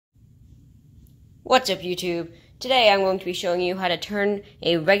What's up, YouTube? Today I'm going to be showing you how to turn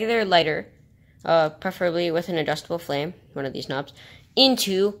a regular lighter, preferably with an adjustable flame, one of these knobs,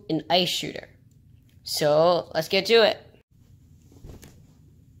 into an ice shooter. So let's get to it.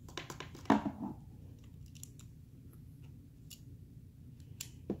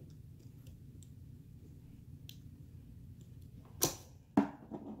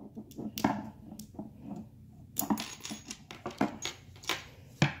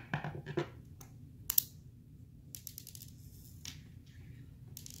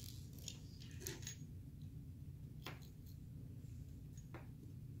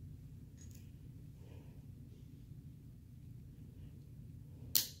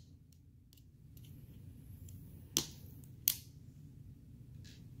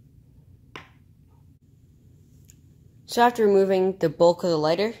 So after removing the bulk of the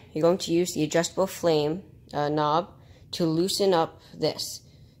lighter, you're going to use the adjustable flame knob to loosen up this.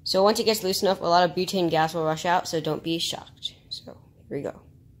 So once it gets loosened up, a lot of butane gas will rush out, so don't be shocked. So here we go.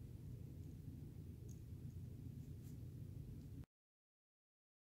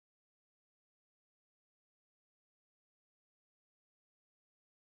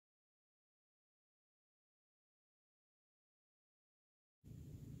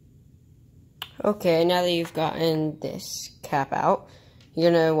 Okay, now that you've gotten this cap out,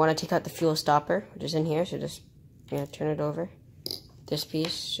 you're going to want to take out the fuel stopper, which is in here, so just turn it over. This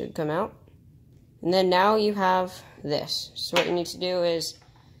piece should come out. And then now you have this. So what you need to do is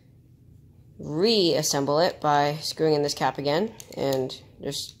reassemble it by screwing in this cap again, and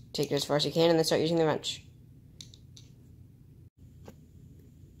just take it as far as you can and then start using the wrench.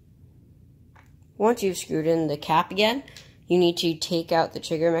 Once you've screwed in the cap again, you need to take out the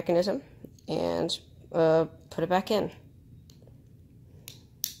trigger mechanism and put it back in.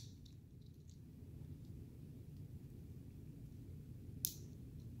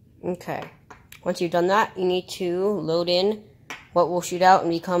 Okay, once you've done that, you need to load in what will shoot out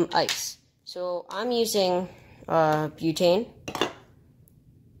and become ice. So I'm using butane,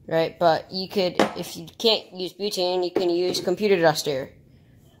 right? But you could, if you can't use butane, you can use computer duster,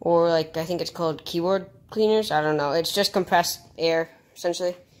 or like I think it's called keyboard cleaners. I don't know. It's just compressed air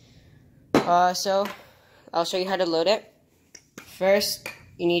essentially. So I'll show you how to load it. First,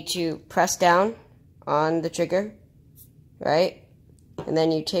 you need to press down on the trigger, right? And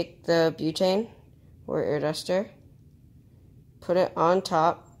then you take the butane or air duster, put it on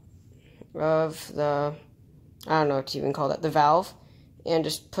top of the, I don't know what to even call that, the valve, and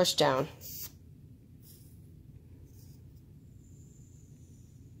just push down.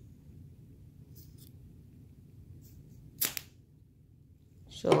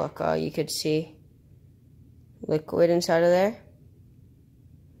 So look, you could see liquid inside of there.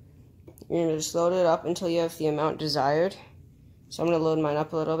 You're going to just load it up until you have the amount desired. So I'm going to load mine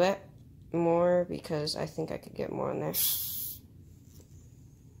up a little bit more because I think I could get more in there.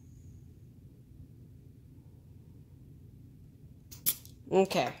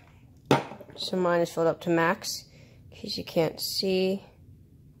 Okay, so mine is filled up to max. In case you can't see,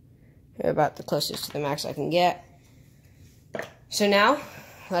 they're about the closest to the max I can get. So now,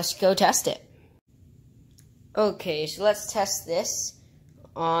 let's go test it. Okay, so let's test this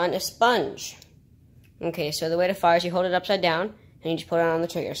on a sponge. Okay, so the way to fire is you hold it upside down and you just put it on the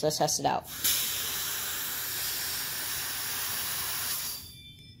trigger. So let's test it out.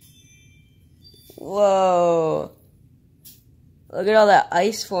 Whoa! Look at all that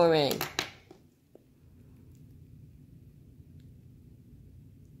ice forming.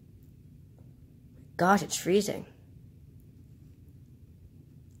 Gosh, it's freezing.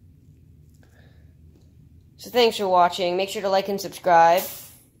 So thanks for watching. Make sure to like and subscribe.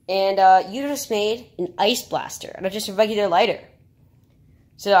 And you just made an ice blaster out of just a regular lighter.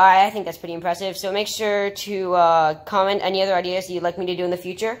 So I think that's pretty impressive. So make sure to comment any other ideas that you'd like me to do in the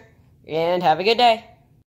future. And have a good day.